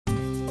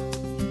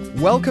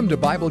Welcome to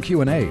Bible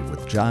Q&A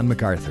with John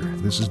MacArthur.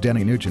 This is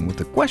Denny Nugent with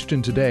the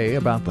question today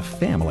about the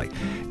family.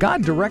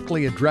 God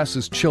directly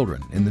addresses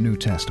children in the New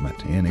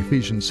Testament. In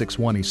Ephesians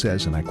 6:1 he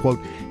says, and I quote,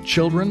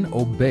 "Children,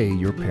 obey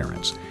your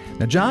parents."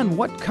 Now, John,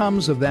 what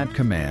comes of that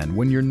command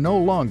when you're no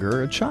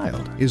longer a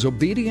child? Is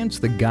obedience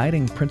the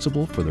guiding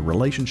principle for the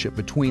relationship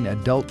between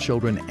adult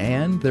children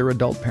and their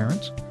adult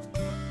parents?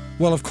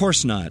 Well, of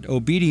course not.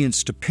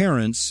 Obedience to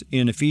parents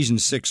in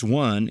Ephesians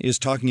 6:1 is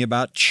talking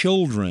about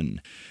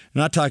children,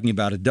 not talking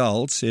about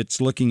adults.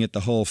 It's looking at the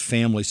whole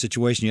family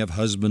situation. You have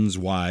husbands,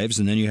 wives,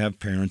 and then you have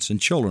parents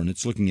and children.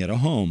 It's looking at a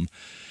home.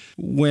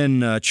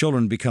 When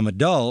children become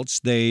adults,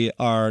 they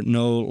are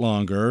no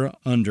longer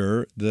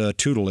under the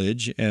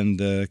tutelage and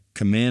the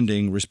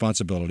commanding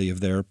responsibility of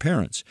their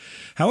parents.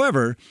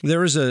 However,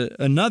 there is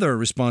another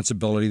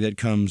responsibility that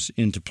comes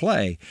into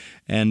play,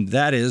 and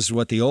that is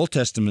what the Old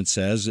Testament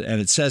says,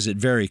 and it says it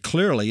very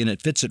clearly, and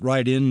it fits it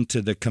right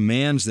into the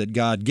commands that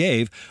God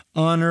gave: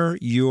 honor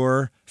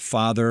your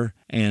father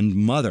and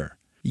mother.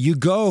 You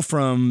go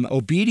from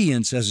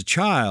obedience as a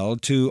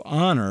child to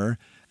honor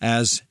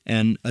as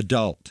an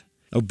adult.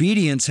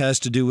 Obedience has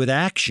to do with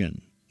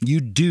action. You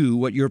do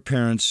what your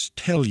parents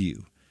tell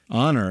you.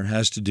 Honor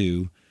has to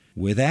do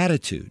with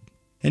attitude.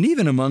 And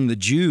even among the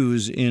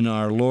Jews in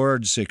our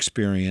Lord's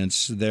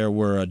experience, there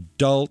were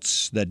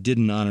adults that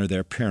didn't honor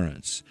their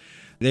parents.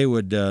 They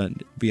would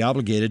be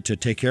obligated to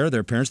take care of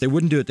their parents. They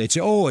wouldn't do it. They'd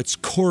say, "Oh, it's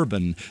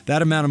Corban.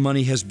 That amount of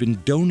money has been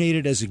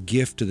donated as a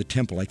gift to the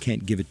temple. I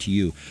can't give it to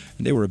you."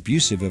 And they were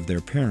abusive of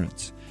their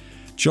parents.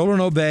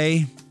 Children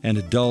obey and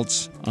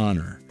adults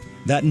honor.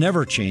 That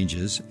never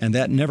changes, and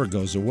that never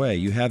goes away.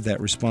 You have that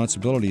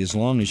responsibility as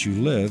long as you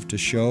live to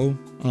show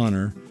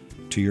honor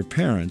to your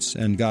parents,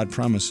 and God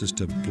promises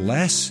to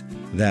bless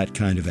that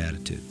kind of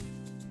attitude.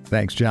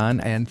 Thanks, John,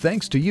 and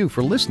thanks to you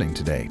for listening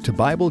today to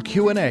Bible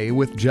Q&A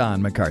with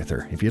John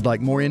MacArthur. If you'd like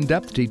more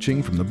in-depth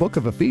teaching from the book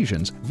of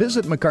Ephesians,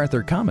 visit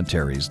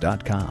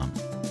MacArthurCommentaries.com.